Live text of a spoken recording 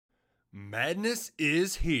Madness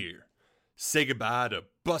is here. Say goodbye to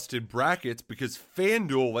busted brackets because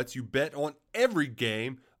FanDuel lets you bet on every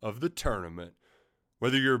game of the tournament.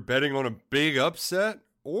 Whether you're betting on a big upset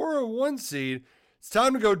or a one seed, it's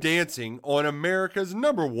time to go dancing on America's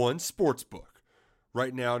 #1 sportsbook.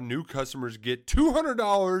 Right now, new customers get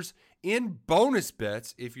 $200 in bonus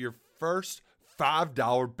bets if your first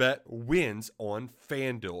 $5 bet wins on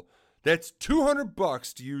FanDuel. That's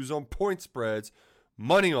 $200 to use on point spreads,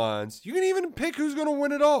 money lines. You can even pick who's going to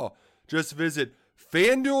win it all. Just visit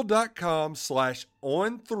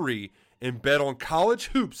FanDuel.com/on3 and bet on college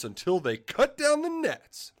hoops until they cut down the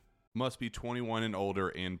nets. Must be 21 and older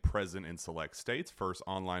and present in select states. First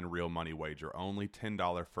online real money wager only.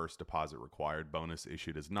 $10 first deposit required. Bonus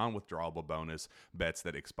issued as non-withdrawable bonus. Bets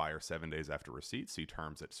that expire 7 days after receipt. See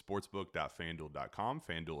terms at sportsbook.fanduel.com.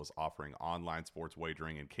 FanDuel is offering online sports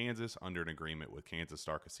wagering in Kansas under an agreement with Kansas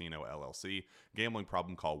Star Casino, LLC. Gambling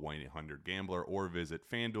problem? Call 1-800-GAMBLER or visit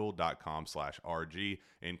fanduel.com/RG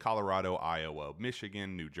in Colorado, Iowa,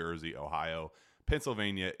 Michigan, New Jersey, Ohio,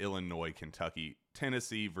 Pennsylvania, Illinois, Kentucky,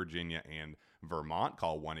 Tennessee, Virginia, and Vermont.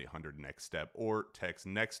 Call 1-800-NEXT-STEP or text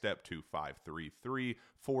NEXT-STEP to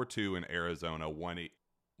 53342 in Arizona,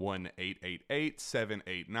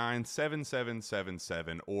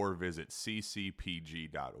 1-888-789-7777 or visit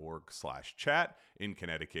ccpg.org/chat. In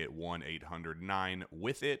Connecticut,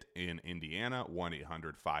 1-800-9-WITH-IT. In Indiana,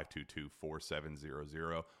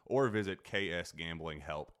 1-800-522-4700 or visit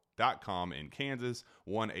ksgamblinghelp.com. In Kansas,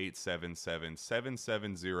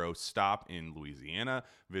 1-877-770-STOP in Louisiana.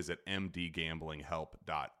 Visit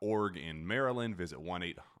mdgamblinghelp.org in Maryland. Visit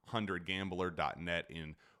 1-800-gambler.net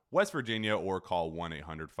in West Virginia or call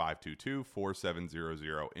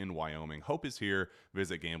 1-800-522-4700 in Wyoming. Hope is here.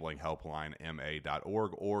 Visit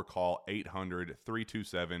gamblinghelplinema.org or call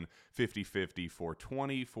 800-327-5050 for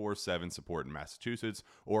 24/7 support in Massachusetts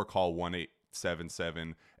or call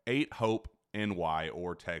 1-877-8-HOPE-NY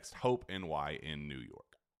or text Hope NY in New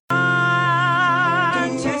York.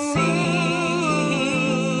 To see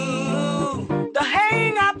the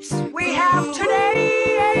hang-ups we have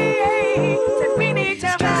today, that we need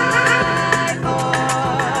to strive for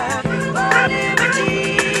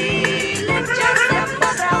liberty. Lift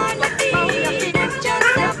yourself on your feet. Lift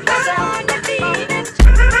yourself on your feet.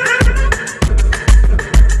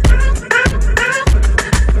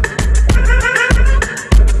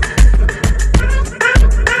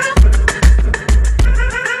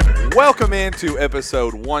 Welcome into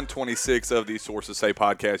episode 126 of the Sources Say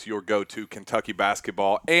podcast, your go-to Kentucky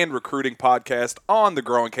basketball and recruiting podcast on the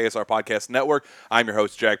growing KSR Podcast Network. I'm your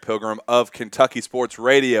host, Jack Pilgrim of Kentucky Sports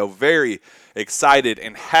Radio. Very excited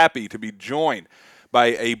and happy to be joined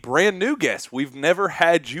by a brand new guest. We've never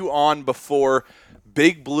had you on before.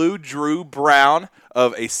 Big Blue Drew Brown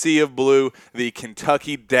of A Sea of Blue, the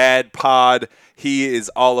Kentucky Dad Pod. He is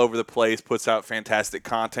all over the place, puts out fantastic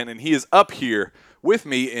content, and he is up here with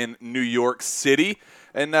me in New York City.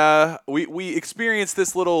 And we experienced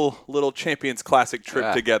this little Champions Classic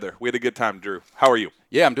trip together. We had a good time, Drew. How are you?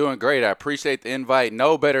 Yeah, I'm doing great. I appreciate the invite.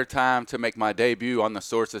 No better time to make my debut on the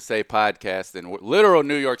Sources Say podcast than literal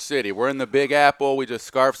New York City. We're in the Big Apple. We just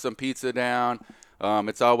scarfed some pizza down.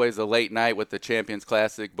 It's always a late night with the Champions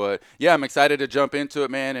Classic. But, yeah, I'm excited to jump into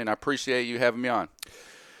it, man, and I appreciate you having me on.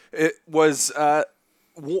 It was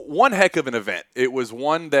one heck of an event. It was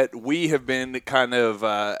one that we have been kind of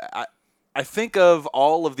I think of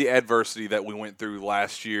all of the adversity that we went through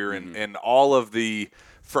last year and all of the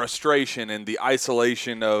frustration and the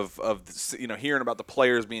isolation of hearing about the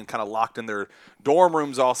players being kind of locked in their dorm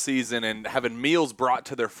rooms all season and having meals brought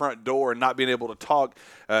to their front door and not being able to talk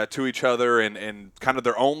to each other and kind of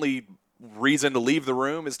their only reason to leave the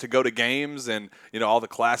room is to go to games, and all the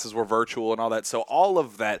classes were virtual and all that. So all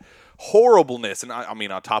of that horribleness, and I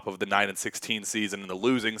mean on top of the 9-16 season and the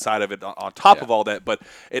losing side of it on top of all that, but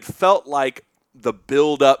it felt like the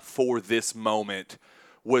build up for this moment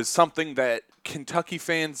was something that Kentucky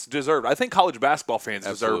fans deserved. I think college basketball fans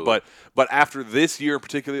deserve, but after this year,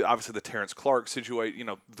 particularly obviously the Terrence Clark situation,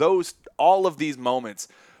 all of these moments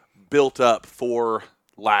built up for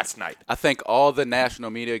last night. I think all the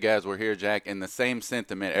national media guys were here, Jack, and the same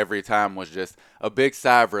sentiment every time was just a big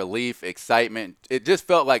sigh of relief, excitement. It just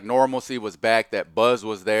felt like normalcy was back, that buzz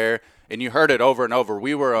was there, and you heard it over and over.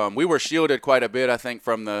 We were shielded quite a bit, I think,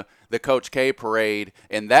 from the Coach K parade,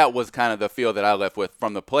 and that was kind of the feel that I left with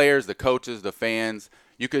from the players, the coaches, the fans.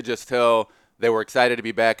 You could just tell they were excited to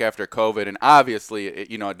be back after COVID, and obviously,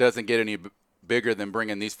 it doesn't get any bigger than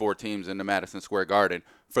bringing these 4 teams into Madison Square Garden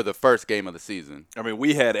for the first game of the season. I mean,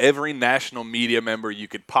 we had every national media member you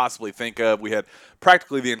could possibly think of. We had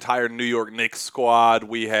practically the entire New York Knicks squad.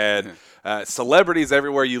 We had celebrities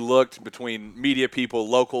everywhere you looked, between media people,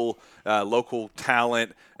 local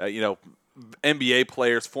talent, NBA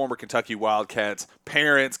players, former Kentucky Wildcats,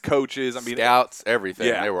 parents, coaches. I mean, scouts, everything.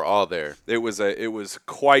 Yeah. They were all there. It was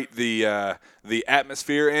quite the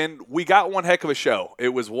atmosphere, and we got one heck of a show. It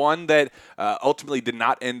was one that ultimately did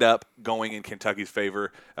not end up going in Kentucky's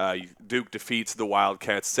favor. Duke defeats the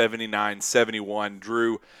Wildcats 79-71.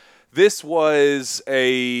 Drew, this was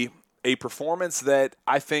a performance that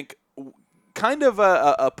I think kind of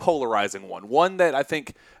a polarizing one that I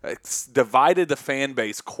think divided the fan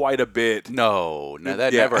base quite a bit. No,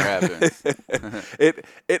 that never happens.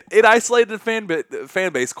 It isolated the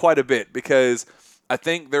fan base quite a bit, because I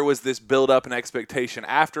think there was this build-up and expectation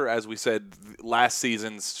after, as we said, last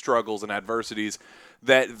season's struggles and adversities,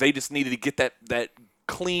 that they just needed to get that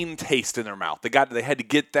clean taste in their mouth. They had to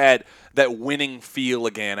get that winning feel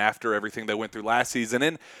again after everything they went through last season,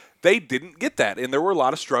 and they didn't get that. And there were a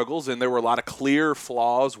lot of struggles, and there were a lot of clear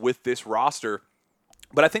flaws with this roster.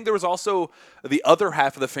 But I think there was also the other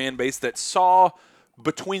half of the fan base that saw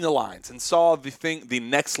between the lines and saw the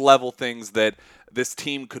next level things that this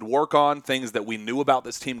team could work on, things that we knew about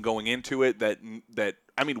this team going into it,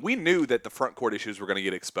 we knew that the front court issues were going to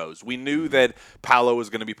get exposed. We knew that Paolo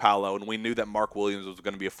was going to be Paolo, and we knew that Mark Williams was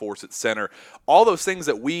going to be a force at center. All those things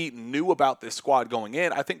that we knew about this squad going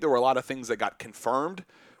in, I think there were a lot of things that got confirmed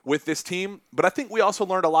with this team, but I think we also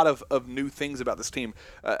learned a lot of new things about this team,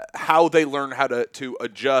 how they learn how to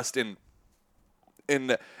adjust and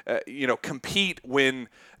compete when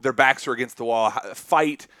their backs are against the wall,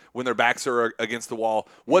 fight when their backs are against the wall.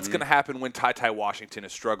 What's going to happen when Ty Washington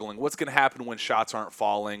is struggling? What's going to happen when shots aren't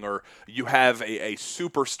falling, or you have a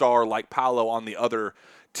superstar like Paolo on the other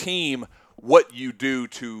team? What you do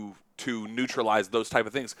to neutralize those type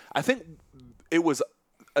of things? I think it was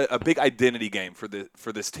a big identity game for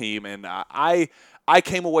this team, and I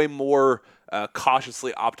came away more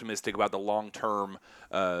cautiously optimistic about the long-term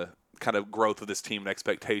kind of growth of this team and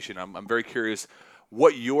expectation. I'm very curious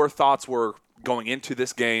what your thoughts were going into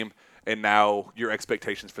this game, and now your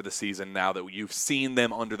expectations for the season now that you've seen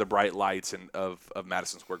them under the bright lights of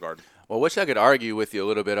Madison Square Garden. Well, I wish I could argue with you a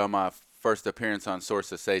little bit on my first appearance on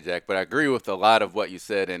Sources Say, Jack, but I agree with a lot of what you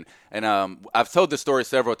said, and I've told this story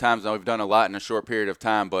several times, and we've done a lot in a short period of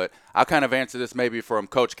time, but I'll kind of answer this maybe from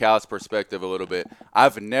Coach Cal's perspective a little bit.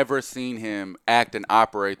 I've never seen him act and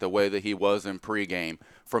operate the way that he was in pregame,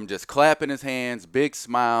 from just clapping his hands, big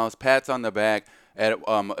smiles, pats on the back,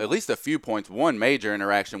 at least a few points, one major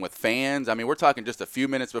interaction with fans. I mean, we're talking just a few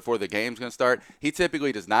minutes before the game's going to start. He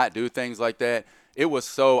typically does not do things like that. It was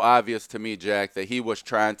so obvious to me, Jack, that he was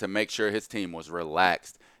trying to make sure his team was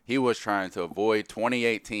relaxed. He was trying to avoid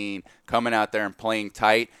 2018, coming out there and playing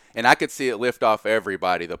tight. And I could see it lift off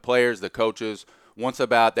everybody, the players, the coaches. Once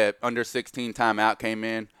about that under 16 timeout came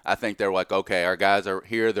in, I think they're like, okay, our guys are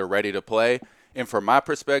here, they're ready to play. And from my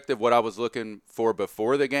perspective, what I was looking for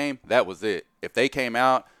before the game, that was it. If they came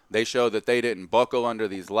out, they showed that they didn't buckle under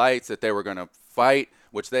these lights, that they were going to fight,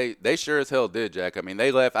 which they sure as hell did, Jack. I mean, they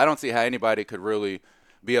left. I don't see how anybody could really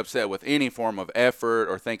be upset with any form of effort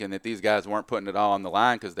or thinking that these guys weren't putting it all on the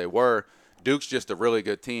line, because they were. Duke's just a really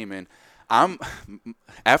good team. And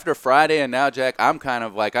after Friday and now, Jack, I'm kind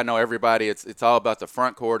of like, I know everybody, it's all about the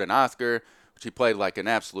front court and Oscar, which he played like an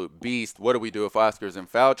absolute beast. What do we do if Oscar's in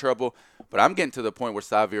foul trouble? But I'm getting to the point where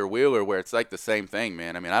Xavier Wheeler, where it's like the same thing,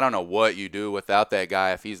 man. I mean, I don't know what you do without that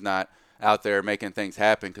guy if he's not out there making things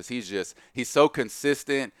happen, because he's so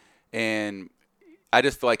consistent, and I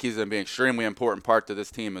just feel like he's going to be an extremely important part to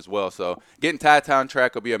this team as well. So getting Ty on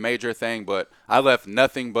track will be a major thing, but I left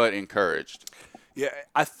nothing but encouraged. Yeah,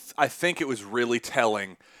 I think it was really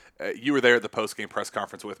telling. You were there at the post-game press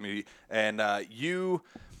conference with me, and you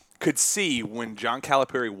could see when John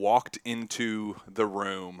Calipari walked into the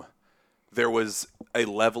room, there was a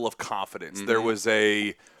level of confidence. Mm-hmm. There was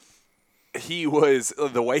the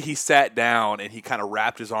way he sat down and he kind of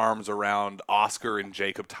wrapped his arms around Oscar and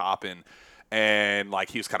Jacob Toppin, and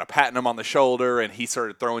like he was kind of patting him on the shoulder, and he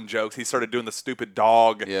started throwing jokes. He started doing the stupid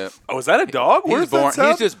dog. Yeah. Oh, is that a dog? He's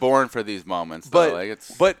just born for these moments.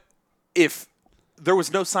 But if there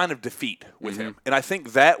was no sign of defeat with him, and I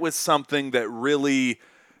think that was something that really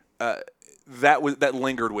that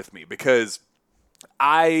lingered with me, because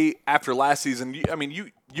after last season,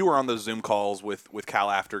 you were on those Zoom calls with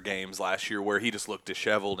Cal after games last year where he just looked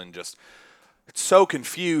disheveled and just so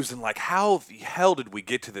confused and like, how the hell did we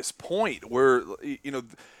get to this point where,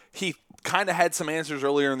 he kind of had some answers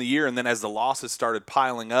earlier in the year, and then as the losses started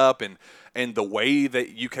piling up, and the way that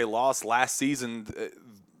UK lost last season,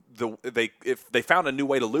 they found a new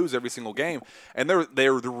way to lose every single game, and they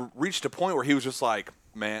reached a point where he was just like,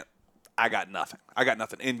 man, I got nothing,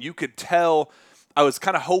 and you could tell. I was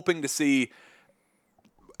kind of hoping to see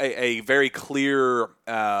a very clear,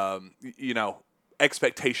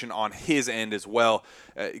 expectation on his end as well,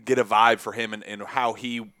 get a vibe for him and how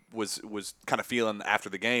he was kind of feeling after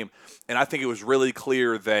the game. And I think it was really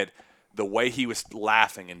clear that the way he was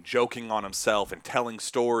laughing and joking on himself and telling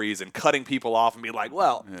stories and cutting people off and being like,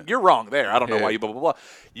 well, you're wrong there. I don't know why you blah, blah, blah.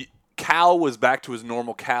 Cal was back to his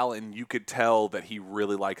normal Cal, and you could tell that he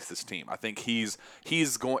really likes this team. I think he's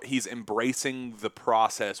embracing the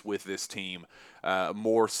process with this team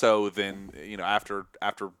more so than after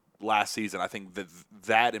last season. I think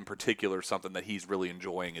that in particular is something that he's really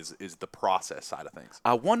enjoying is the process side of things.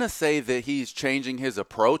 I want to say that he's changing his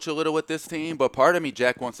approach a little with this team, but part of me,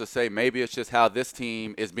 Jack, wants to say maybe it's just how this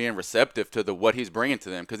team is being receptive to what he's bringing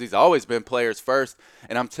to them, because he's always been players first.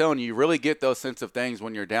 And I'm telling you, you really get those sense of things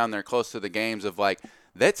when you're down there close to the games of like,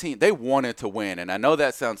 that team, they wanted to win. And I know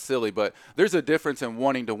that sounds silly, but there's a difference in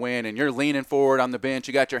wanting to win, and you're leaning forward on the bench,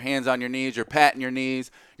 you got your hands on your knees, you're patting your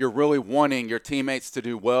knees, you're really wanting your teammates to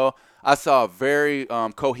do well. I saw a very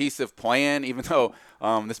cohesive plan, even though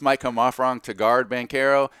this might come off wrong to guard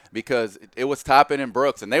Banchero, because it was Toppin and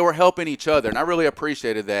Brooks, and they were helping each other, and I really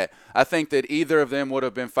appreciated that. I think that either of them would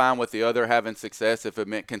have been fine with the other having success if it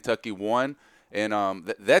meant Kentucky won. And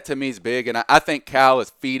that to me is big. And I think Cal is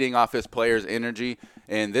feeding off his players' energy.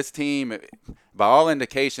 And this team, by all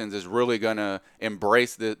indications, is really going to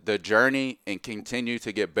embrace the journey and continue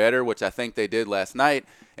to get better, which I think they did last night.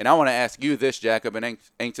 And I want to ask you this, Jack. I've been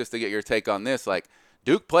anxious to get your take on this. Like,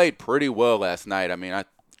 Duke played pretty well last night. I mean,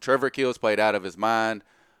 Trevor Keels played out of his mind.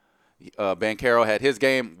 Banchero had his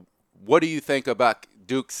game. What do you think about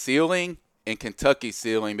Duke's ceiling and Kentucky's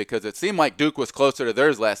ceiling? Because it seemed like Duke was closer to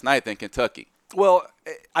theirs last night than Kentucky. Well,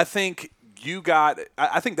 I think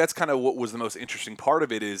I think that's kind of what was the most interesting part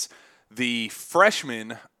of it is the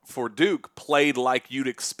freshmen for Duke played like you'd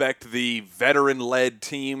expect the veteran-led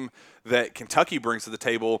team that Kentucky brings to the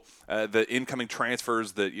table. The incoming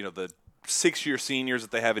transfers, the 6-year seniors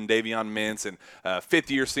that they have in Davion Mintz and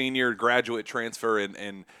 5th-year senior graduate transfer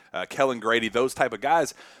and Kellen Grady, those type of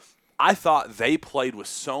guys. I thought they played with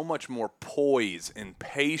so much more poise and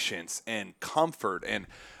patience and comfort. And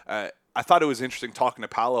I thought it was interesting talking to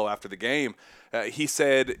Paolo after the game. He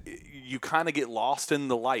said you kind of get lost in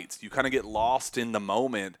the lights. You kind of get lost in the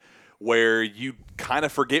moment where you kind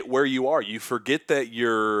of forget where you are. You forget that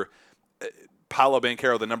you're Paolo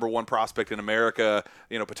Banchero, the number one prospect in America,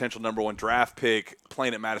 potential number one draft pick,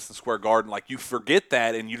 playing at Madison Square Garden. Like, you forget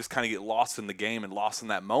that, and you just kind of get lost in the game and lost in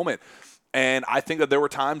that moment. And I think that there were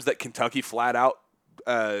times that Kentucky flat out,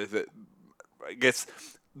 I guess,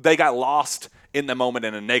 they got lost in the moment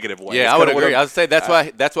in a negative way. Yeah, I would agree. I would say that's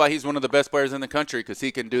why he's one of the best players in the country, because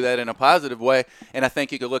he can do that in a positive way. And I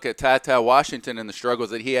think you could look at Ty Washington and the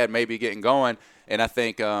struggles that he had maybe getting going. And I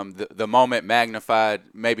think the moment magnified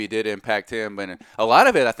maybe did impact him. And a lot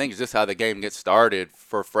of it, I think, is just how the game gets started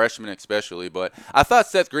for freshmen especially. But I thought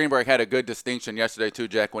Seth Greenberg had a good distinction yesterday too,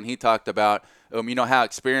 Jack, when he talked about how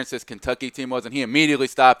experienced this Kentucky team was. And he immediately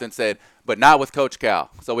stopped and said, but not with Coach Cal.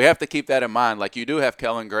 So we have to keep that in mind. Like, you do have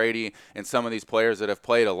Kellen Grady and some of these players that have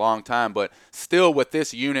played a long time. But still, with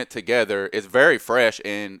this unit together, it's very fresh,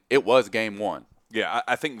 and it was game one. Yeah,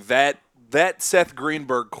 I think that Seth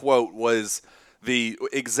Greenberg quote was –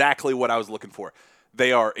 exactly what I was looking for.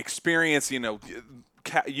 They are experienced.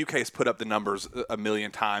 UK has put up the numbers a million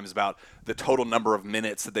times about the total number of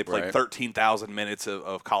minutes that they played. Right. 13,000 minutes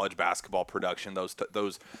of college basketball production. Those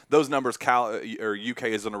numbers, UK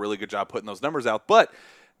has done a really good job putting those numbers out, but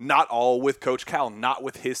not all with Coach Cal, not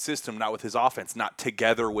with his system, not with his offense, not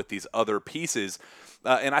together with these other pieces.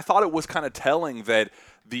 And I thought it was kind of telling that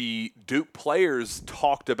the Duke players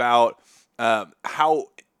talked about how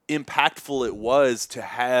impactful it was to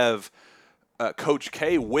have Coach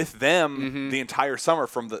K with them the entire summer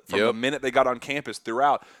from the minute they got on campus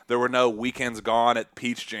throughout. There were no weekends gone at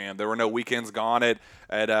Peach Jam. There were no weekends gone at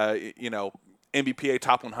NBPA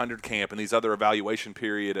Top 100 camp and these other evaluation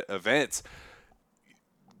period events.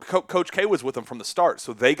 Coach K was with them from the start,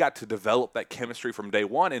 so they got to develop that chemistry from day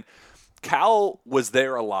one. And Cal was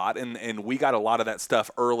there a lot, and we got a lot of that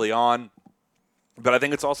stuff early on. But I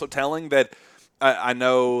think it's also telling that I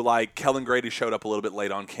know, like, Kellen Grady showed up a little bit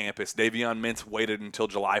late on campus. Davion Mintz waited until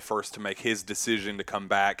July 1st to make his decision to come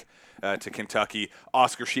back to Kentucky.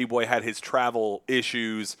 Oscar Sheboy had his travel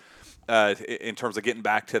issues. in terms of getting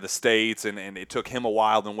back to the States, and it took him a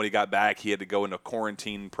while. Then when he got back, he had to go into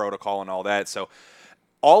quarantine protocol and all that. So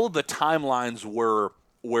all of the timelines were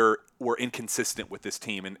inconsistent with this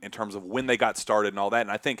team in terms of when they got started and all that.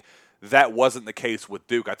 And I think that wasn't the case with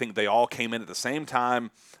Duke. I think they all came in at the same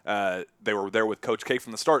time. They were there with Coach K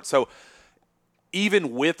from the start. So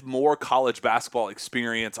even with more college basketball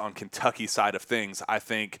experience on Kentucky's side of things, I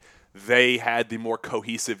think they had the more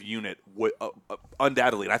cohesive unit,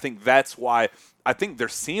 undoubtedly. And I think that's why I think their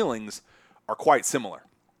ceilings are quite similar.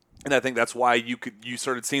 And I think that's why you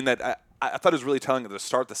started seeing that. I thought it was really telling at the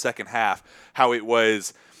start of the second half how it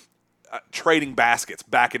was trading baskets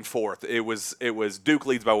back and forth. It was Duke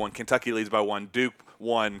leads by 1, Kentucky leads by 1, Duke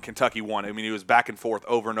 1, Kentucky 1. I mean, it was back and forth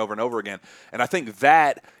over and over and over again. And I think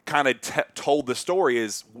that kind of told the story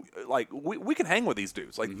is, like, we can hang with these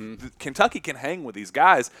dudes. Like, Kentucky can hang with these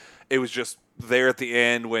guys. It was just there at the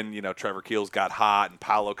end when, Trevor Keels got hot and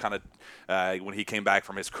Paolo kind of, when he came back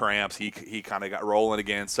from his cramps, he kind of got rolling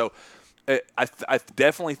again. So I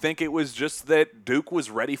definitely think it was just that Duke was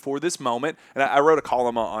ready for this moment. And I wrote a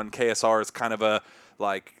column on KSR as kind of a,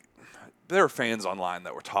 like, there were fans online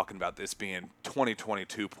that were talking about this being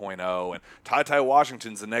 2022.0 and Ty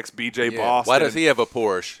Washington's the next BJ Boston. Why does he have a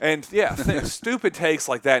Porsche? And, stupid takes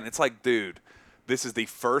like that. And it's like, dude, this is the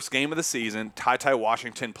first game of the season. Ty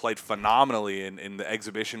Washington played phenomenally in the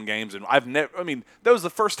exhibition games. And that was the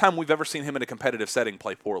first time we've ever seen him in a competitive setting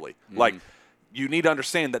play poorly. Like, you need to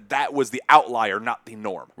understand that was the outlier, not the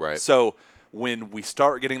norm. Right. So when we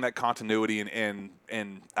start getting that continuity,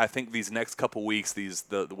 and I think these next couple weeks,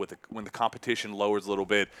 when the competition lowers a little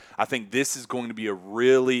bit, I think this is going to be a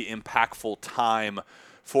really impactful time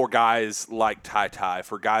for guys like Ty,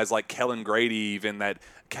 for guys like Kellen Grady, even that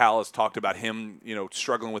Cal has talked about him,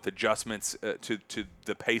 struggling with adjustments to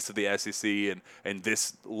the pace of the SEC and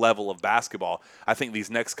this level of basketball. I think these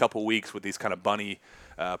next couple weeks with these kind of bunny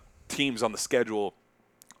teams on the schedule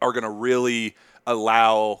are going to really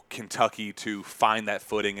allow Kentucky to find that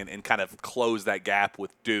footing and kind of close that gap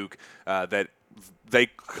with Duke that they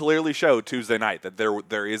clearly showed Tuesday night that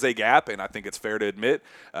there is a gap, and I think it's fair to admit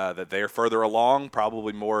that they're further along,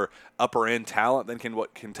 probably more upper-end talent than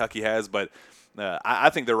what Kentucky has, but I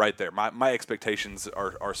think they're right there. My expectations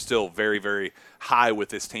are still very, very high with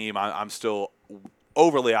this team. I'm still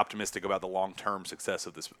overly optimistic about the long-term success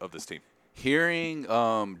of this team. Hearing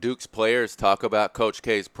Duke's players talk about Coach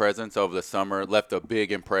K's presence over the summer left a big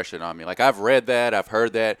impression on me. Like, I've read that, I've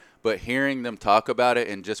heard that, but hearing them talk about it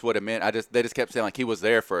and just what it meant, they just kept saying, like, he was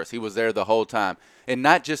there for us. He was there the whole time. And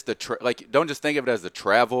not just don't just think of it as the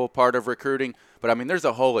travel part of recruiting, but, there's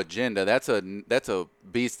a whole agenda. That's a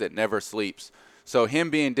beast that never sleeps. So him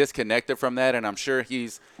being disconnected from that, and I'm sure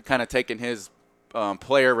he's kind of taken his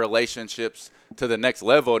player relationships to the next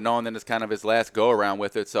level, knowing that it's kind of his last go-around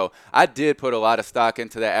with it. So I did put a lot of stock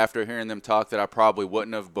into that after hearing them talk that I probably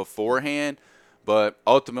wouldn't have beforehand. But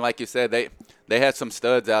ultimately, like you said, they had some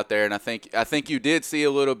studs out there, and I think you did see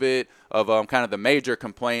a little bit of kind of the major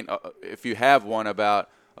complaint, if you have one, about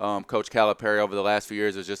Coach Calipari over the last few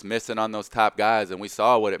years is just missing on those top guys. And we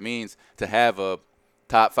saw what it means to have a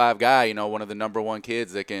top 5 guy, one of the number 1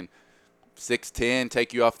 kids that can 6'10",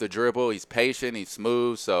 take you off the dribble. He's patient, he's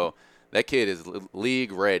smooth, so that kid is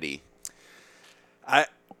league ready.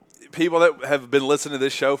 People that have been listening to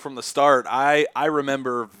this show from the start, I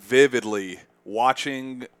remember vividly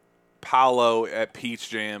watching Paolo at Peach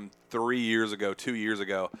Jam 2 years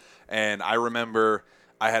ago, and I remember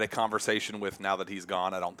I had a conversation with, now that he's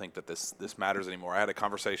gone, I don't think that this matters anymore. I had a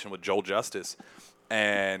conversation with Joel Justice,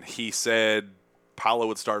 and he said Paolo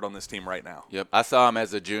would start on this team right now. Yep, I saw him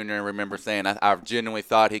as a junior and remember saying I genuinely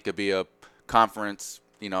thought he could be a conference,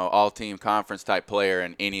 all-team conference type player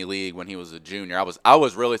in any league when he was a junior. I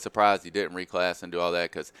was really surprised he didn't reclass and do all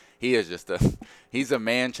that, because he is just he's a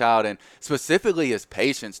man-child, and specifically his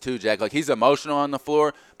patience too, Jack. Like, he's emotional on the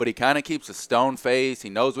floor, but he kind of keeps a stone face.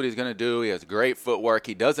 He knows what he's going to do. He has great footwork.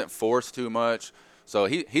 He doesn't force too much. So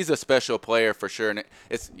he's a special player for sure, and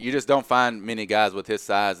you just don't find many guys with his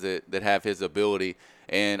size that have his ability.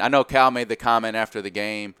 And I know Cal made the comment after the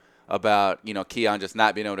game about, Keon just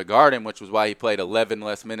not being able to guard him, which was why he played 11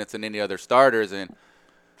 less minutes than any other starters. And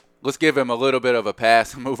let's give him a little bit of a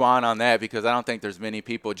pass and move on that, because I don't think there's many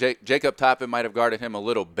people. Jacob Toppin might have guarded him a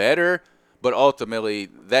little better, but ultimately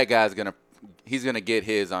that guy's he's going to get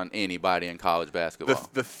his on anybody in college basketball.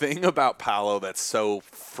 The thing about Paolo that's so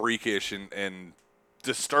freakish and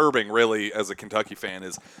disturbing, really, as a Kentucky fan,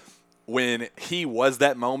 is when he was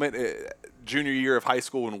that moment, junior year of high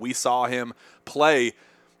school, when we saw him play,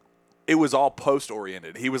 it was all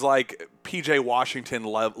post-oriented. He was like P.J. Washington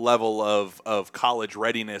level of college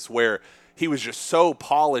readiness, where he was just so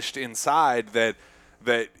polished inside that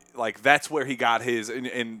like that's where he got his.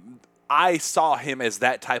 And I saw him as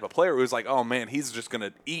that type of player. It was like, oh man, he's just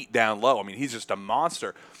gonna eat down low. I mean, he's just a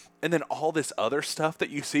monster. And then all this other stuff that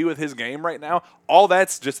you see with his game right now, all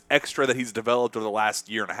that's just extra that he's developed over the last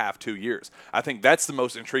year and a half, 2 years. I think that's the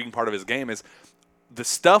most intriguing part of his game is the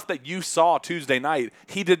stuff that you saw Tuesday night,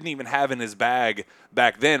 he didn't even have in his bag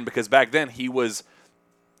back then, because back then he was,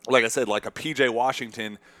 like I said, like a P.J.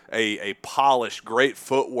 Washington, a polished, great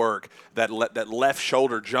footwork. That left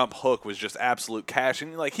shoulder jump hook was just absolute cash.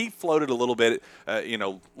 And like he floated a little bit,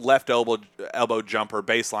 left elbow jumper,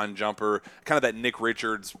 baseline jumper, kind of that Nick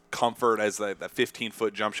Richards comfort as that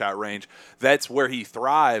 15-foot jump shot range. That's where he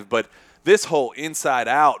thrived. But this whole inside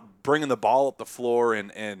out, bringing the ball up the floor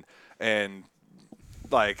and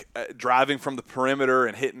like driving from the perimeter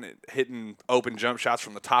and hitting open jump shots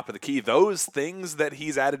from the top of the key, those things that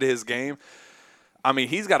he's added to his game, I mean,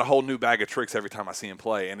 he's got a whole new bag of tricks every time I see him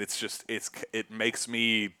play, and it makes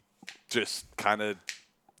me just kind of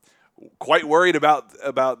quite worried about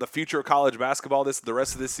the future of college basketball the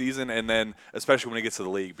rest of this season, and then especially when he gets to the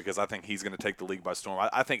league, because I think he's going to take the league by storm.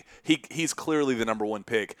 I think he's clearly the number one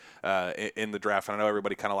pick in the draft. And I know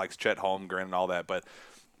everybody kind of likes Chet Holmgren and all that, but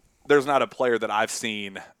there's not a player that I've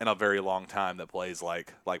seen in a very long time that plays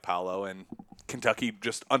like Paolo, and Kentucky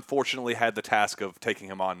just unfortunately had the task of taking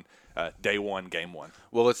him on day one, game one.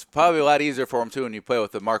 Well, it's probably a lot easier for him, too, when you play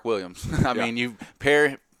with the Mark Williams. I mean, you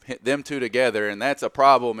pair them two together, and that's a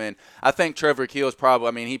problem. And I think Trevor Keel's probably –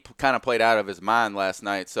 I mean, he kind of played out of his mind last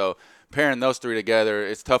night. So pairing those three together,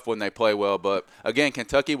 it's tough when they play well. But, again,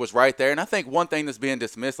 Kentucky was right there. And I think one thing that's being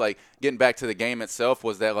dismissed, like getting back to the game itself,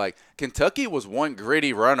 was that, like, Kentucky was one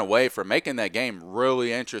gritty run away from making that game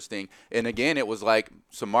really interesting. And, again, it was like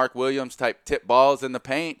some Mark Williams-type tip balls in the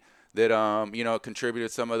paint that,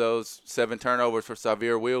 contributed some of those 7 turnovers for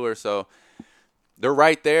Xavier Wheeler. So they're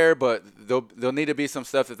right there, but there'll need to be some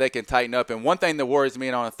stuff that they can tighten up. And one thing that worries me,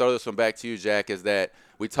 and I want to throw this one back to you, Jack, is that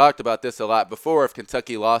we talked about this a lot before. If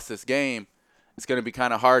Kentucky lost this game, it's going to be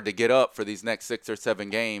kind of hard to get up for these next 6 or 7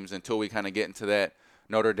 games until we kind of get into that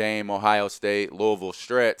Notre Dame, Ohio State, Louisville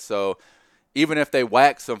stretch. So even if they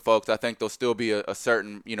whack some folks, I think there'll still be a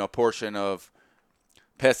certain, portion of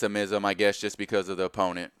pessimism, I guess, just because of the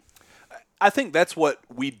opponent. I think that's what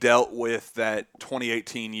we dealt with that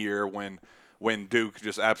 2018 year when Duke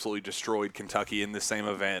just absolutely destroyed Kentucky in the same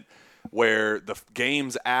event, where the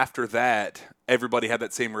games after that, everybody had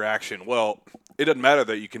that same reaction. Well, it doesn't matter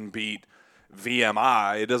that you can beat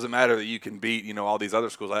VMI. It doesn't matter that you can beat, all these other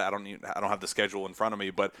schools. I don't have the schedule in front of me,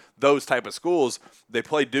 but those type of schools, they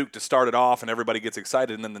play Duke to start it off, and everybody gets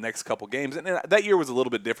excited. And then the next couple games, and that year was a little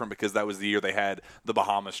bit different because that was the year they had the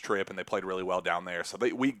Bahamas trip, and they played really well down there. So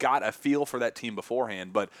we got a feel for that team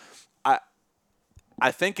beforehand. But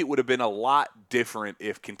I think it would have been a lot different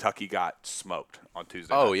if Kentucky got smoked on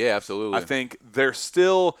Tuesday night. Oh, yeah, absolutely. I think they're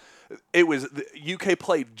still – it was – UK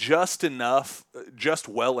played just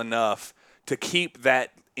well enough to keep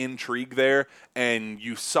that intrigue there, and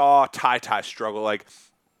you saw Ty struggle. Like,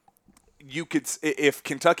 you could – if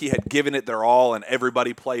Kentucky had given it their all and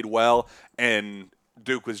everybody played well and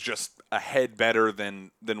Duke was just a head better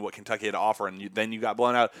than what Kentucky had to offer, and then you got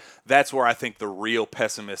blown out, that's where I think the real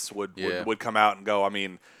pessimists would come out and go, I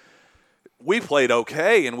mean, we played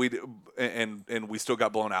okay, and we still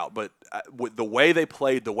got blown out. But with the way they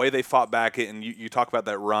played, the way they fought back, and you talk about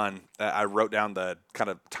that run, I wrote down the kind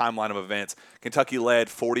of timeline of events. Kentucky led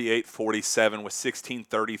 48-47 with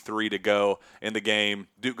 16:33 to go in the game.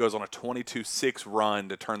 Duke goes on a 22-6 run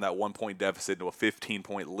to turn that 1-point deficit into a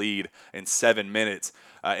 15-point lead in 7 minutes.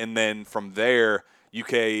 And then from there,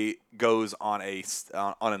 UK goes on an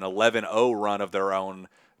 11-0 run of their own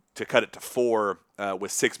to cut it to 4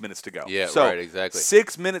 with 6 minutes to go. Yeah, so right, exactly.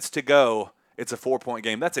 6 minutes to go. It's a 4-point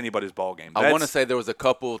game. That's anybody's ball game. I want to say there was a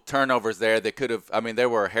couple turnovers there that could have – I mean, they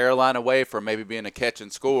were a hairline away from maybe being a catch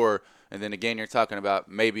and score. And then, again, you're talking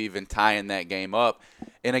about maybe even tying that game up.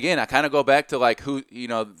 And, again, I kind of go back to, like, who –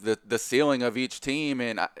 the ceiling of each team.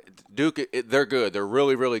 And Duke, they're good. They're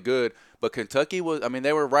really, really good. But Kentucky was – I mean,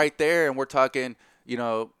 they were right there. And we're talking,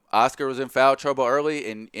 Oscar was in foul trouble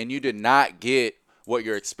early. And you did not get what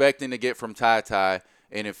you're expecting to get from Ty.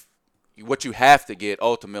 And if – what you have to get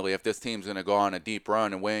ultimately if this team's going to go on a deep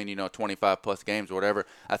run and win, 25-plus games or whatever,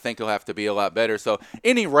 I think it'll have to be a lot better. So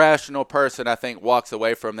any rational person, I think, walks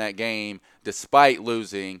away from that game despite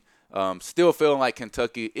losing, still feeling like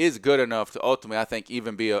Kentucky is good enough to ultimately, I think,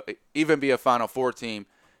 even be a Final Four team.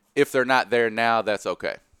 If they're not there now, that's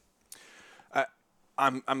okay.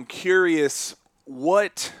 I'm curious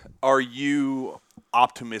What are you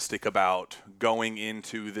optimistic about going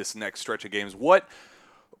into this next stretch of games? What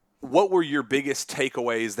were your biggest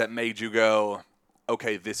takeaways that made you go,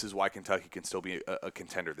 okay, this is why Kentucky can still be a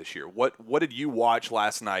contender this year? What did you watch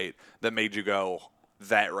last night that made you go,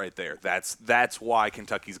 that right there? That's why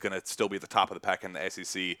Kentucky's going to still be at the top of the pack in the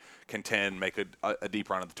SEC, contend, make a deep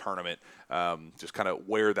run of the tournament. Just kind of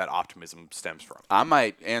where that optimism stems from. I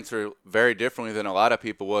might answer very differently than a lot of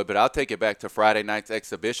people would, but I'll take it back to Friday night's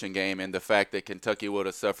exhibition game and the fact that Kentucky would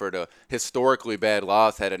have suffered a historically bad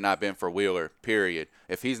loss had it not been for Wheeler, period.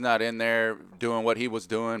 If he's not in there doing what he was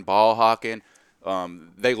doing, ball hawking,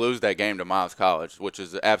 they lose that game to Miles College, which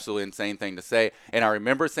is an absolutely insane thing to say. And I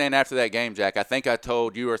remember saying after that game, Jack, I think I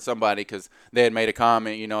told you or somebody because they had made a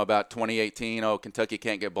comment, about 2018, Kentucky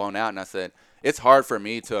can't get blown out. And I said, it's hard for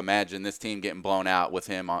me to imagine this team getting blown out with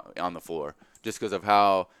him on the floor just because of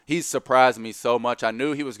how he's surprised me so much. I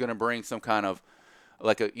knew he was going to bring some kind of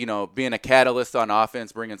being a catalyst on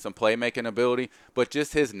offense, bringing some playmaking ability, but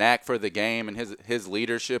just his knack for the game and his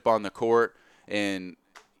leadership on the court. And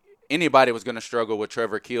anybody was going to struggle with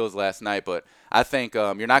Trevor Keels last night, but I think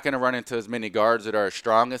you're not going to run into as many guards that are as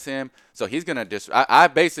strong as him. So he's going to I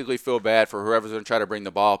basically feel bad for whoever's going to try to bring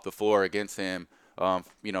the ball up the floor against him,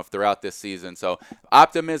 throughout this season. So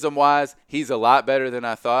optimism-wise, he's a lot better than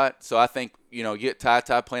I thought. So I think, get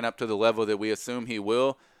Ty playing up to the level that we assume he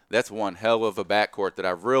will. That's one hell of a backcourt that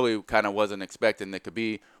I really kind of wasn't expecting that could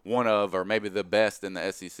be one of or maybe the best in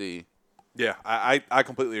the SEC. Yeah, I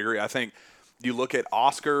completely agree. I think you look at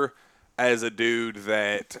Oscar as a dude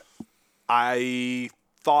that I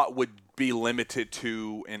thought would be limited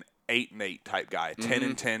to an 8-8 type guy,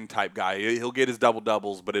 10-10 type guy. He'll get his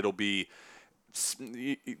double-doubles, but it'll be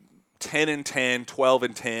 10-10,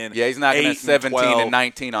 12-10. Yeah, he's not going to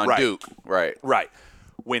 17-19 on right. Duke. Right.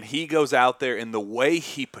 When he goes out there and the way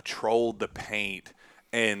he patrolled the paint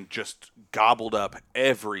and just gobbled up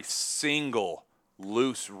every single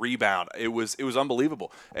loose rebound, it was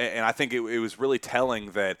unbelievable. And I think it was really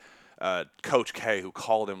telling that Coach K, who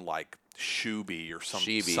called him like Shuby or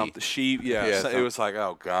something. It was like,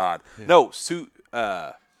 oh God. Yeah. No, Subi.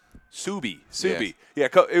 Yeah,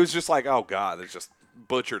 it was just like, oh God, it just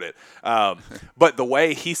butchered it. But the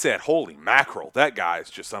way he said, holy mackerel, that guy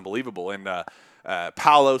is just unbelievable. And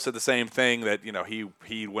Paolo said the same thing, that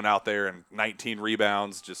he went out there and 19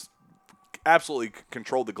 rebounds, just absolutely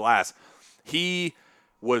controlled the glass. He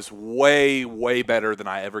was way, way better than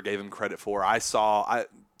I ever gave him credit for. I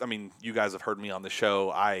mean, you guys have heard me on the show.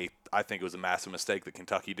 I think it was a massive mistake that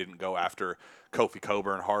Kentucky didn't go after Kofi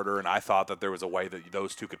Cockburn harder, and I thought that there was a way that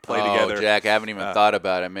those two could play together. Jack, I haven't even thought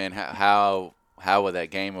about it, man. How would that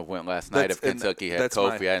game have went last night if Kentucky had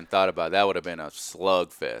Kofi? I hadn't thought about it. That would have been a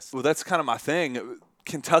slugfest. Well, that's kind of my thing.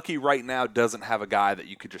 Kentucky right now doesn't have a guy that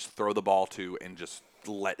you could just throw the ball to and just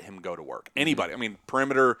let him go to work. Anybody. I mean,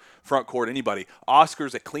 perimeter, front court, anybody.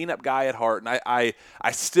 Oscar's a cleanup guy at heart, and I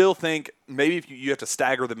still think maybe if you have to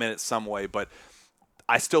stagger the minutes some way, but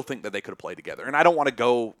I still think that they could have played together. And I don't want to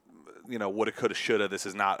go, woulda, coulda, shoulda. This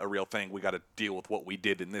is not a real thing. We got to deal with what we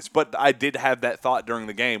did in this. But I did have that thought during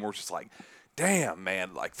the game where it's just like, damn,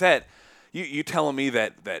 man, like that. You telling me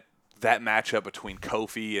that matchup between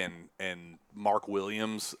Kofi and Mark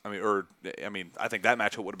Williams, I think that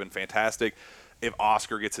matchup would have been fantastic. If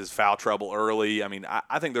Oscar gets his foul trouble early,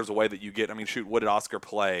 I think there's a way that you get. What did Oscar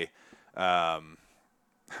play? How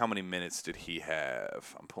many minutes did he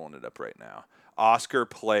have? I'm pulling it up right now. Oscar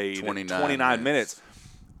played 29 minutes.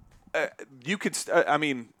 You could.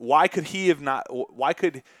 Why could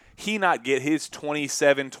he not get his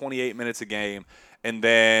 27, 28 minutes a game? And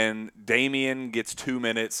then Damian gets 2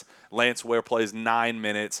 minutes. Lance Ware plays 9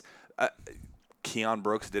 minutes. Keon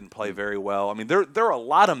Brooks didn't play very well. There are a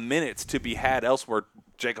lot of minutes to be had elsewhere.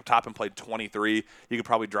 Jacob Toppin played 23. You could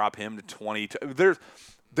probably drop him to 20.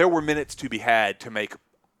 There were minutes to be had to make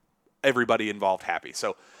everybody involved happy.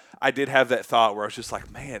 So I did have that thought where I was just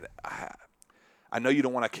like, man, I know you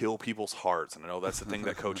don't want to kill people's hearts, and I know that's the thing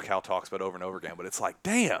that Coach Cal talks about over and over again, but it's like,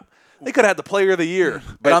 damn, they could have had the player of the year.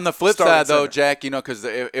 But on the flip side, though, Jack, because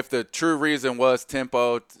if the true reason was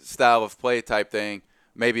tempo, style of play type thing,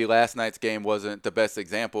 maybe last night's game wasn't the best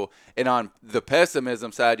example. And on the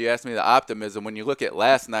pessimism side, you asked me the optimism. When you look at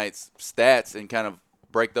last night's stats and kind of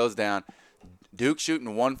break those down, Duke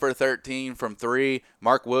shooting 1 for 13 from 3.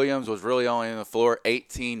 Mark Williams was really only on the floor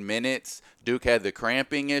 18 minutes. Duke had the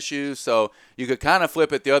cramping issues. So you could kind of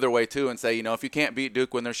flip it the other way, too, and say, if you can't beat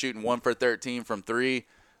Duke when they're shooting 1 for 13 from 3,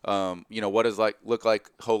 what does look like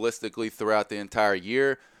holistically throughout the entire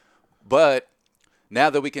year? But now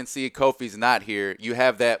that we can see Kofi's not here, you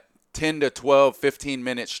have that 10 to 12,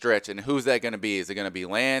 15-minute stretch. And who's that going to be? Is it going to be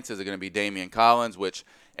Lance? Is it going to be Damian Collins, which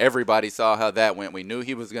everybody saw how that went. We knew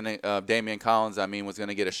he was going to Damian Collins, was going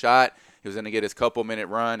to get a shot. He was going to get his couple-minute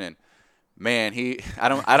run, and man,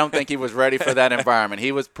 I don't think he was ready for that environment.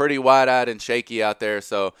 He was pretty wide-eyed and shaky out there.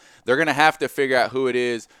 So they're going to have to figure out who it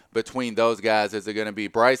is between those guys. Is it going to be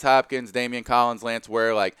Bryce Hopkins, Damian Collins, Lance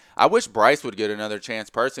Ware? Like, I wish Bryce would get another chance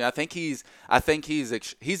personally. I think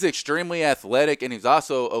he's extremely athletic, and he's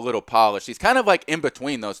also a little polished. He's kind of like in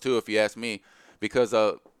between those two, if you ask me, because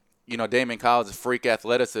Damian Collins is freak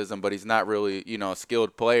athleticism, but he's not really a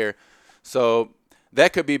skilled player. So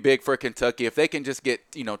that could be big for Kentucky if they can just get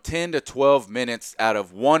 10 to 12 minutes out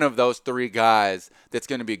of one of those three guys. That's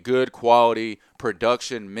going to be good quality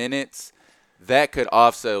production minutes. That could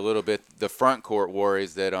offset a little bit the front court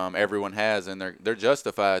worries that everyone has, and they're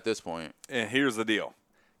justified at this point. And here's the deal: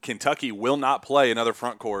 Kentucky will not play another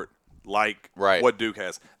front court like what Duke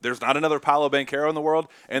has. There's not another Paolo Banchero in the world,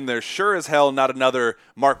 and there's sure as hell not another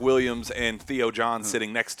Mark Williams and Theo John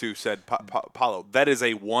sitting next to said Paolo. That is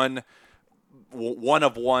a one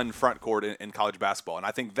of one front court in college basketball. And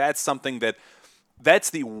I think that's something that's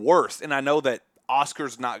the worst. And I know that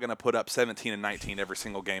Oscar's not going to put up 17 and 19 every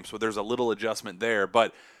single game, so there's a little adjustment there.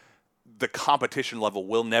 But the competition level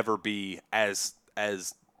will never be as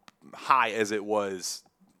high as it was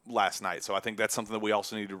last night. So I think that's something that we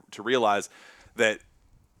also need to realize that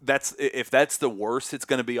if that's the worst it's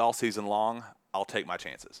going to be all season long, I'll take my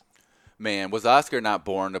chances. Man, was Oscar not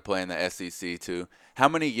born to play in the SEC too? How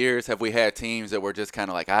many years have we had teams that were just kind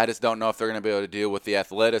of like, I just don't know if they're going to be able to deal with the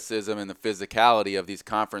athleticism and the physicality of these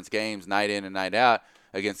conference games night in and night out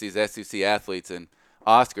against these SEC athletes, and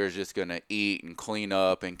Oscar is just going to eat and clean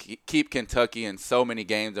up and keep Kentucky in so many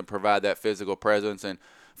games and provide that physical presence. And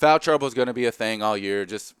foul trouble is going to be a thing all year.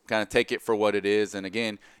 Just kind of take it for what it is. And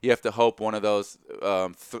again, you have to hope one of those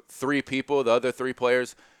three people, the other three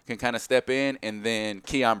players, can kind of step in, and then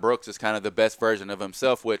Keon Brooks is kind of the best version of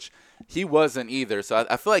himself, which he wasn't either. So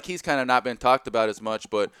I feel like he's kind of not been talked about as much,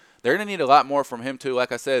 but they're going to need a lot more from him too.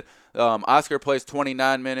 Like I said, Oscar plays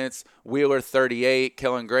 29 minutes, Wheeler 38,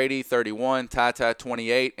 Kellen Grady 31, Ty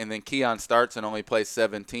 28, and then Keon starts and only plays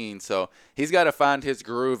 17. So he's got to find his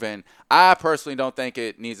groove, and I personally don't think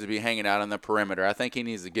it needs to be hanging out on the perimeter. I think he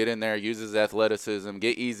needs to get in there, use his athleticism,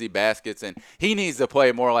 get easy baskets, and he needs to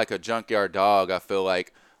play more like a junkyard dog, I feel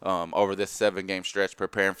like, over this 7-game stretch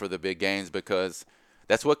preparing for the big games, because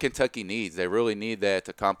that's what Kentucky needs. They really need that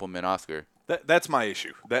to complement Oscar. That's my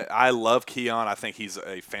issue. That I love Keon. I think he's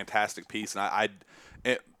a fantastic piece. And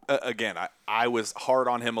I was hard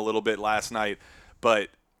on him a little bit last night, but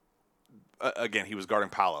again, he was guarding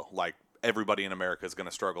Paolo. Like, everybody in America is going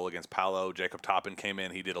to struggle against Paolo. Jacob Toppin came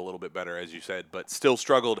in. He did a little bit better, as you said, but still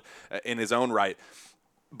struggled in his own right.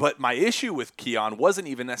 But my issue with Keon wasn't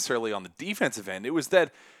even necessarily on the defensive end. It was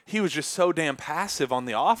that he was just so damn passive on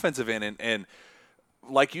the offensive end. And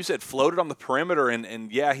like you said, floated on the perimeter. And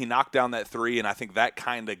yeah, he knocked down that three, and I think that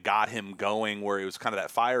kind of got him going where he was kind of that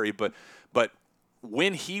fiery. But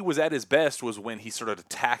when he was at his best was when he started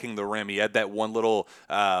attacking the rim. He had that one little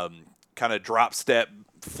kind of drop step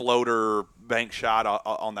floater bank shot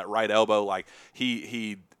on that right elbow. Like,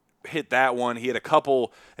 he hit that one. He had a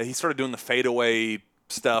couple – he started doing the fadeaway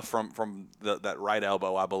stuff from that right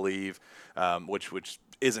elbow, I believe, which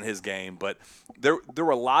isn't his game. But there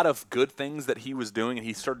were a lot of good things that he was doing, and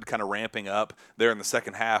he started kind of ramping up there in the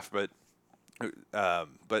second half. But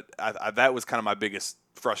that was kind of my biggest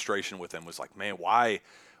frustration with him, was like, man, why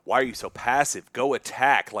are you so passive? Go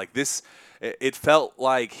attack. Like this, it felt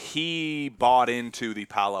like he bought into the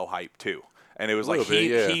Paolo hype too, and it was like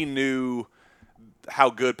he knew how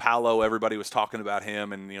good Paolo, everybody was talking about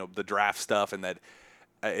him, and the draft stuff, and that.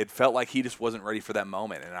 It felt like he just wasn't ready for that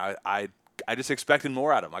moment, and I just expected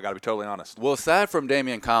more out of him. I got to be totally honest. Well, aside from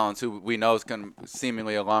Damian Collins, who we know is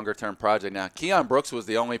seemingly a longer-term project now, Keon Brooks was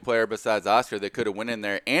the only player besides Oscar that could have went in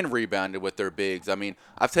there and rebounded with their bigs. I mean,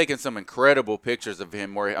 I've taken some incredible pictures of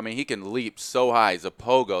him where, he can leap so high. He's a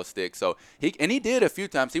pogo stick. So he did a few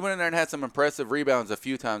times. He went in there and had some impressive rebounds a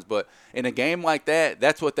few times. But in a game like that,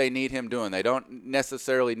 that's what they need him doing. They don't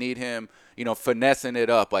necessarily need him finessing it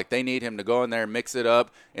up. Like, they need him to go in there and mix it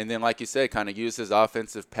up, and then, like you said, kind of use his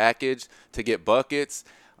offensive package to get buckets.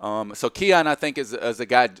 So Keon, I think, is a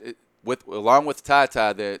guy along with Ty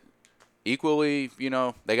that equally,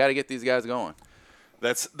 they got to get these guys going.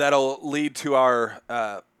 That'll lead to our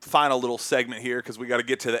final little segment here, because we got to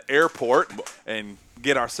get to the airport and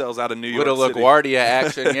get ourselves out of New York City. Little LaGuardia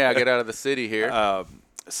action, yeah, get out of the city here.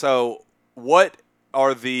 So what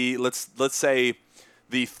are let's say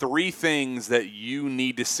the three things that you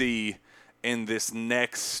need to see in this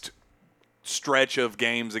next stretch of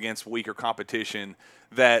games against weaker competition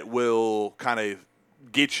that will kind of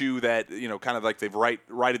get you that, kind of like they've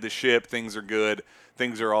righted the ship, things are good,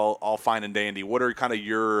 things are all fine and dandy. What are kind of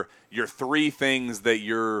your 3 things that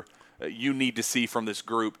you need to see from this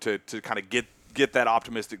group to kind of get that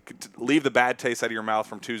optimistic, to leave the bad taste out of your mouth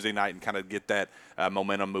from Tuesday night and kind of get that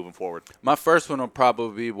momentum moving forward? My first one will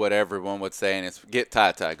probably be what everyone would say, and it's get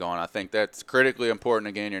Ty going. I think that's critically important.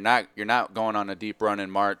 Again, you're not going on a deep run in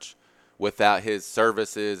March without his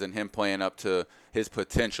services and him playing up to his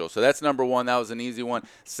potential. So that's number one. That was an easy one.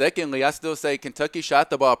 Secondly, I still say Kentucky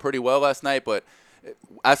shot the ball pretty well last night, but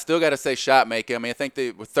I still got to say shot making. I mean, I think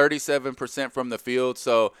they were 37% from the field,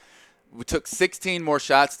 so we took 16 more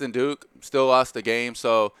shots than Duke, still lost the game.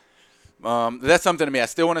 So that's something to me. I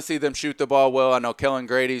still want to see them shoot the ball well. I know Kellen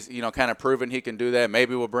Grady's, kind of proven he can do that.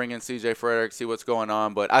 Maybe we'll bring in C.J. Frederick, see what's going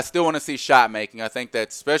on. But I still want to see shot making. I think that,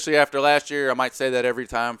 especially after last year, I might say that every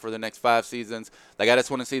time for the next 5 seasons. Like, I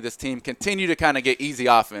just want to see this team continue to kind of get easy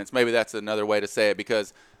offense. Maybe that's another way to say it,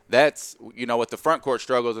 because that's, with the front court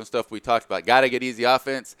struggles and stuff we talked about, got to get easy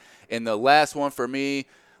offense. And the last one for me,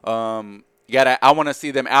 I want to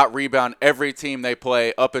see them out-rebound every team they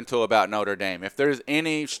play up until about Notre Dame. If there's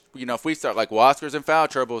any, if we start like Oscar's in foul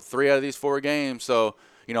trouble 3 out of these 4 games, so,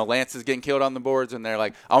 Lance is getting killed on the boards, and they're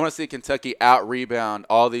like, I want to see Kentucky out-rebound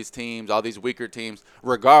all these teams, all these weaker teams,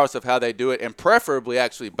 regardless of how they do it, and preferably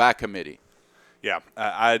actually by committee. Yeah,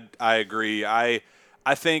 I agree. I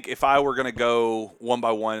think if I were going to go one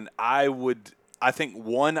by one, I think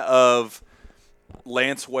one of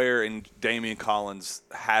Lance Ware and Damian Collins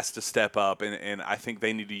has to step up, and I think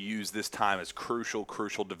they need to use this time as crucial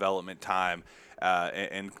development time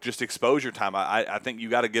and just exposure time. I think you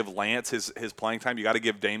got to give Lance his playing time. You got to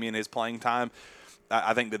give Damian his playing time.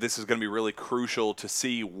 I think that this is going to be really crucial to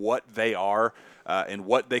see what they are and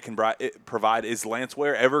what they can provide. Is Lance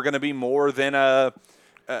Ware ever going to be more than a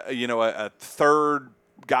third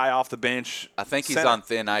guy off the bench? I think he's center? on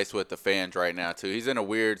thin ice with the fans right now, too. He's in a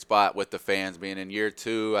weird spot with the fans being in year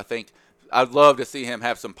 2. I think I'd love to see him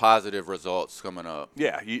have some positive results coming up.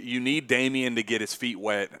 Yeah, you need Damian to get his feet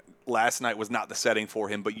wet. Last night was not the setting for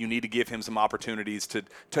him, but you need to give him some opportunities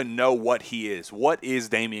to know what he is. What is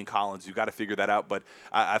Damian Collins? You got to figure that out, but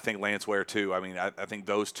I think Lance Ware, too. I mean, I think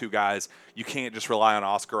those 2 guys, you can't just rely on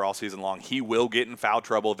Oscar all season long. He will get in foul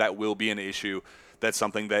trouble. That will be an issue. That's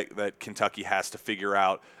something that Kentucky has to figure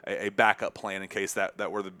out, a backup plan in case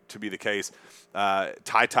that were to be the case.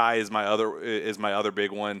 Ty is my other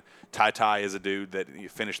big one. Ty is a dude that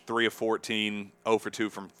finished 3 of 14, 0 for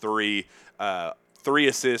 2 from 3, 3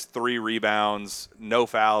 assists, 3 rebounds, no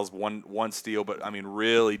fouls, one steal, but I mean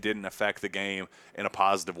really didn't affect the game in a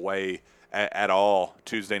positive way at all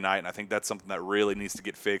Tuesday night, and I think that's something that really needs to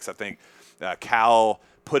get fixed. I think Cal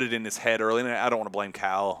put it in his head early, and I don't want to blame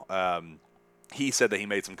Cal. He said that he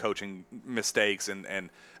made some coaching mistakes, and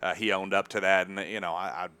he owned up to that. And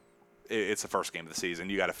it's the first game of the season.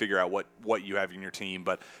 You got to figure out what you have in your team.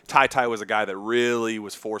 But Ty was a guy that really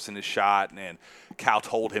was forcing his shot, and Cal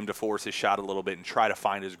told him to force his shot a little bit and try to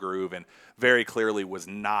find his groove, and very clearly was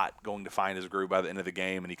not going to find his groove by the end of the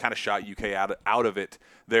game. And he kind of shot UK out of it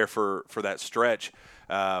there for that stretch.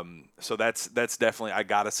 So that's definitely, I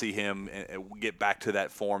got to see him get back to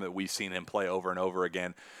that form that we've seen him play over and over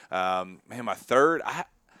again. My third, I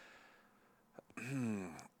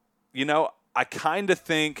kind of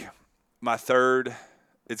think my third,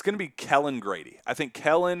 it's going to be Kellen Grady. I think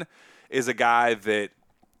Kellen is a guy that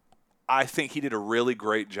I think he did a really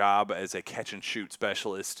great job as a catch and shoot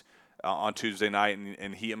specialist on Tuesday night,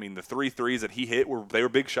 and the 3 threes that he hit were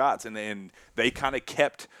big shots, and they kind of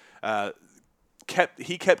kept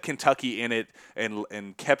Kentucky in it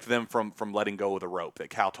and kept them from letting go of the rope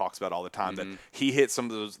that Cal talks about all the time. Mm-hmm. That he hit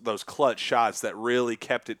some of those clutch shots that really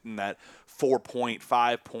kept it in that 5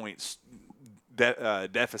 points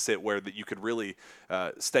deficit where that you could really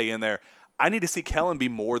stay in there. I need to see Kellen be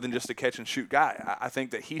more than just a catch and shoot guy. I think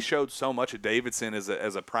that he showed so much at Davidson as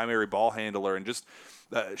a primary ball handler and just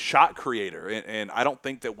shot creator, and I don't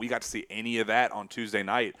think that we got to see any of that on Tuesday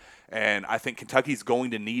night. And I think Kentucky's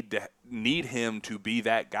going to need him to be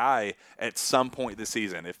that guy at some point this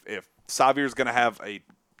season. If Xavier's going to have a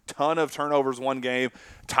ton of turnovers one game,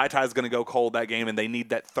 Ty's going to go cold that game, and they need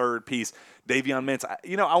that third piece. Davion Mintz,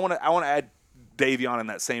 I want to add Davion in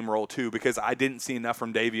that same role too, because I didn't see enough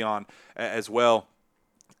from Davion as well.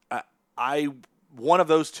 One of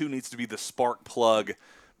those two needs to be the spark plug,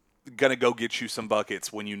 gonna go get you some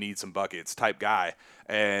buckets when you need some buckets type guy.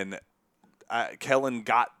 And Kellen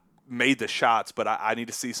got made the shots, but I need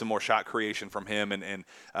to see some more shot creation from him and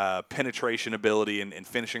penetration ability and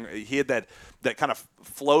finishing. He had that kind of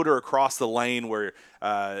floater across the lane where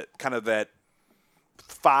kind of that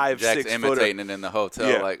 5-6 Jack's footer. imitating it in the hotel.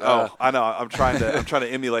 Yeah. Like, I know. I'm trying to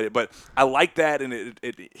emulate it, but I like that, and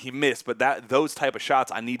he missed. But those type of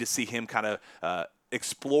shots, I need to see him kind of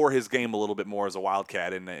explore his game a little bit more as a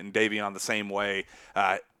Wildcat, and Davion the same way.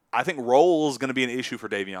 I think roll is going to be an issue for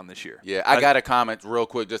Davion this year. Yeah, I got to comment real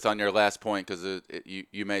quick just on your last point because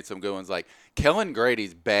you made some good ones. Like, Kellen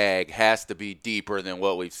Grady's bag has to be deeper than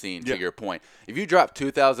what we've seen, to your point. If you drop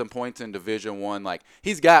 2,000 points in Division I, like,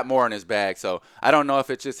 he's got more in his bag. So I don't know if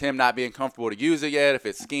it's just him not being comfortable to use it yet, if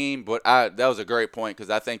it's scheme. But that was a great point because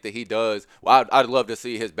I think that he does. Well, I'd love to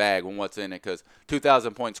see his bag when what's in it because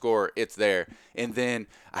 2,000-point score, it's there. And then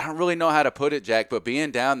I don't really know how to put it, Jack, but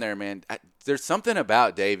being down there, man, there's something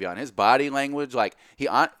about Davion. His body language, like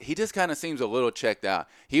he just kind of seems a little checked out.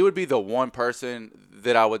 He would be the one person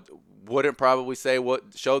that I wouldn't probably say what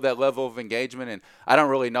showed that level of engagement. And I don't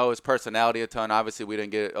really know his personality a ton. Obviously, we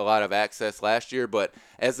didn't get a lot of access last year. But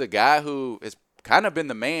as a guy who has kind of been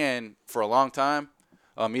the man for a long time,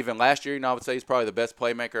 even last year, I would say he's probably the best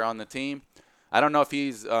playmaker on the team. I don't know if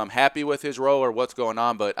he's happy with his role or what's going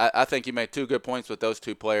on, but I think he made two good points with those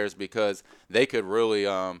two players because they could really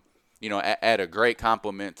add a great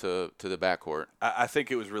compliment to the backcourt. I think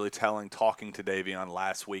it was really telling talking to Davion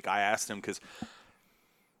last week. I asked him because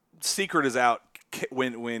secret is out.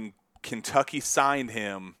 When Kentucky signed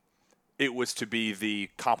him, it was to be the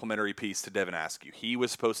complementary piece to Devin Askew. He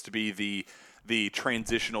was supposed to be the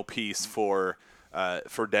transitional piece for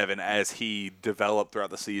Devin as he developed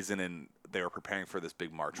throughout the season, and they were preparing for this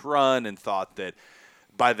big March run and thought that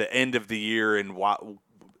by the end of the year and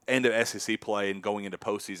end of SEC play and going into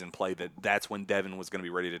postseason play, that's when Devin was going to be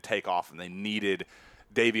ready to take off, and they needed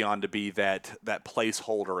Davion to be that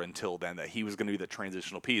placeholder until then, that he was going to be the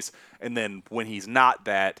transitional piece. And then when he's not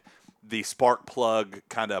that, the spark plug,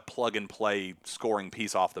 kind of plug-and-play scoring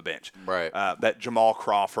piece off the bench. Right. That Jamal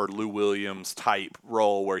Crawford, Lou Williams type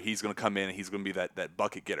role where he's going to come in and he's going to be that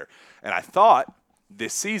bucket getter. And I thought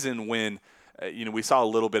this season when we saw a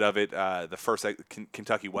little bit of it the first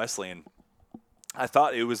Kentucky Wesleyan, I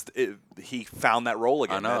thought he found that role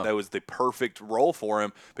again. That was the perfect role for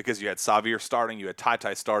him because you had Xavier starting, you had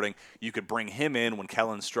Ty starting. You could bring him in when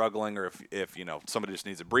Kellen's struggling, or if somebody just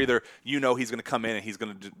needs a breather. He's going to come in and he's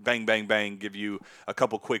going to bang, bang, bang, give you a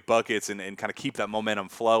couple quick buckets and kind of keep that momentum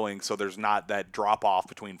flowing so there's not that drop off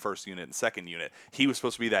between first unit and second unit. He was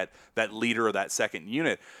supposed to be that leader of that second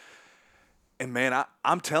unit. And man,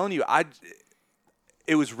 I'm telling you,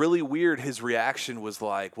 it was really weird. His reaction was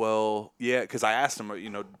like, well, yeah, because I asked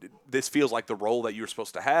him, this feels like the role that you were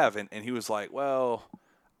supposed to have. And he was like, well,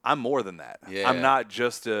 I'm more than that. Yeah. I'm not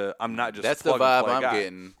just that's a plug the vibe and play I'm guy.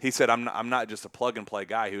 getting. He said, I'm not just a plug and play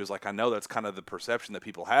guy. He was like, I know that's kind of the perception that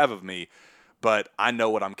people have of me, but I know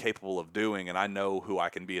what I'm capable of doing, and I know who I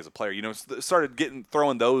can be as a player. Started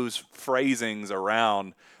throwing those phrasings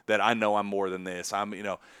around that I know I'm more than this. And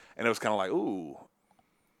it was kind of like, ooh.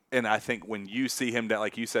 And I think when you see him,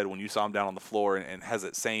 like you said, when you saw him down on the floor and has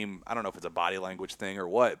that same, I don't know if it's a body language thing or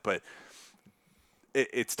what, but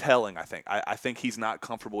it's telling, I think. I think he's not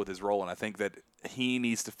comfortable with his role, and I think that he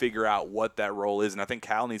needs to figure out what that role is, and I think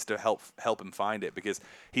Cal needs to help him find it because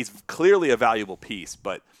he's clearly a valuable piece,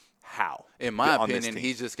 but how? In my opinion,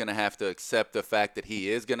 he's just going to have to accept the fact that he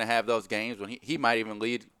is going to have those games when he might even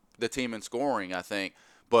lead the team in scoring, I think.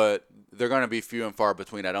 But they're going to be few and far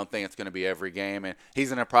between. I don't think it's going to be every game, and he's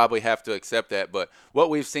going to probably have to accept that. But what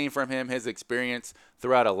we've seen from him, his experience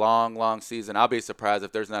throughout a long, long season, I'll be surprised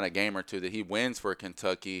if there's not a game or two that he wins for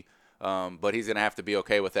Kentucky, but he's going to have to be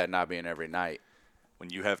okay with that not being every night. When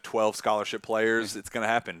you have 12 scholarship players, it's going to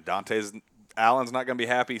happen. Allen's not going to be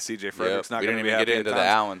happy. C.J. Frederick's not going to be happy. We didn't even get into the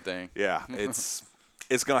Allen thing. Yeah,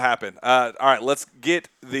 it's going to happen. All right, let's get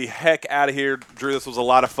the heck out of here. Drew, this was a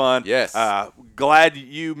lot of fun. Yes. Glad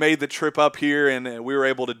you made the trip up here and we were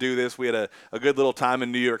able to do this. We had a good little time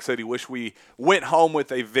in New York City. Wish we went home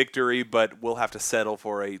with a victory, but we'll have to settle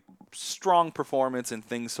for a strong performance and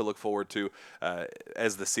things to look forward to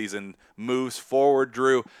as the season moves forward.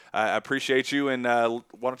 Drew, I appreciate you, and why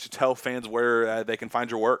don't you tell fans where they can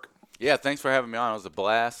find your work? Yeah, thanks for having me on. It was a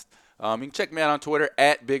blast. You can check me out on Twitter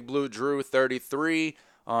at BigBlueDrew33.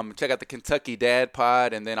 Check out the Kentucky Dad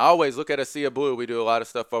Pod, and then always look at ASEA Blue. We do a lot of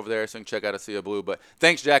stuff over there, so you can check out ASEA Blue. But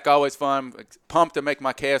thanks, Jack. Always fun. Pumped to make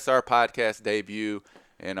my KSR podcast debut,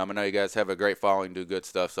 and I know you guys have a great following, do good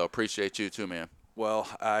stuff, so appreciate you too, man. Well,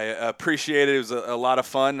 I appreciate it. It was a lot of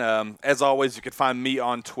fun. As always, you can find me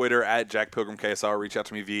on Twitter at Jack Pilgrim KSR. Reach out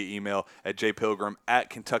to me via email at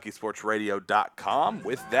jpilgrim@KentuckySportsRadio.com.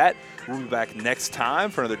 With that, we'll be back next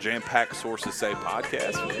time for another jam-packed Sources Say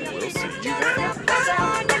podcast. We'll see you then.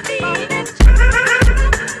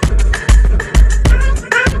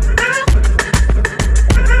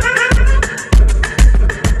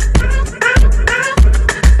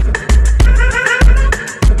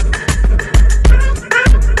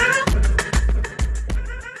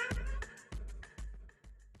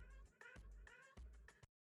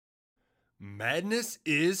 Madness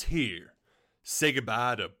is here. Say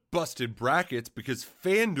goodbye to busted brackets because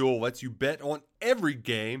FanDuel lets you bet on every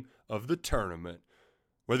game of the tournament.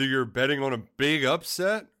 Whether you're betting on a big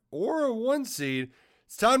upset or a one seed,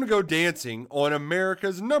 it's time to go dancing on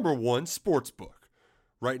America's #1 sportsbook.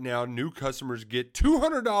 Right now, new customers get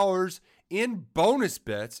 $200 in bonus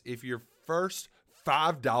bets if your first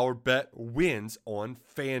 $5 bet wins on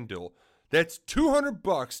FanDuel. That's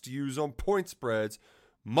 $200 to use on point spreads,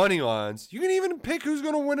 money lines. You can even pick who's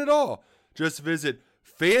going to win it all. Just visit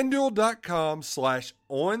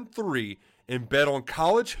FanDuel.com/on3 and bet on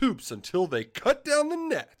college hoops until they cut down the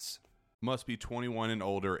nets. Must be 21 and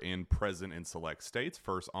older and present in select states.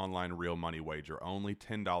 First online real money wager only.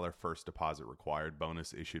 $10 first deposit required.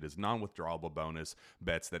 Bonus issued as non-withdrawable bonus.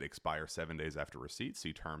 Bets that expire 7 days after receipt.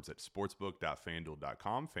 See terms at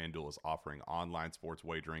sportsbook.fanduel.com. FanDuel is offering online sports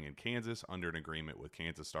wagering in Kansas under an agreement with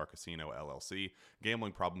Kansas Star Casino LLC.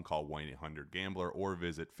 Gambling problem? Call 1-800-GAMBLER or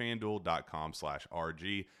visit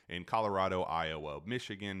fanduel.com/RG in Colorado, Iowa,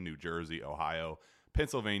 Michigan, New Jersey, Ohio,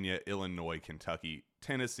 Pennsylvania, Illinois, Kentucky,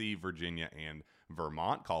 Tennessee, Virginia, and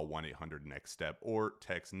Vermont. Call 1-800-NEXT-STEP or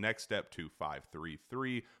text NEXT-STEP to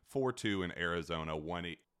 53342 in Arizona,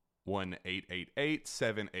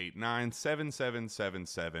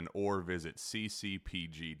 1-888-789-7777 or visit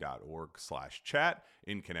ccpg.org/chat.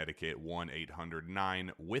 In Connecticut,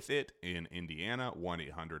 1-800-9-WITH-IT. In Indiana,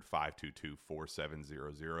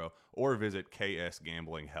 1-800-522-4700 or visit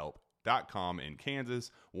ksgamblinghelp.com in Kansas,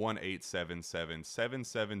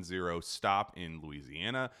 1-877-770-STOP in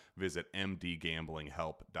Louisiana. Visit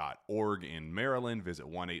mdgamblinghelp.org in Maryland. Visit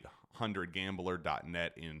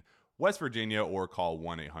 1-800-gambler.net in West Virginia or call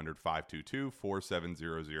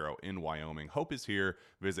 1-800-522-4700 in Wyoming. Hope is here.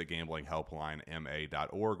 Visit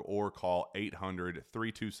gamblinghelplinema.org or call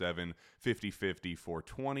 800-327-5050 for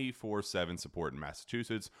 24/7 support in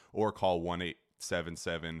Massachusetts or call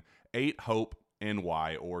 1-877-8-HOPE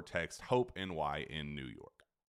NY or text HOPE NY in New York.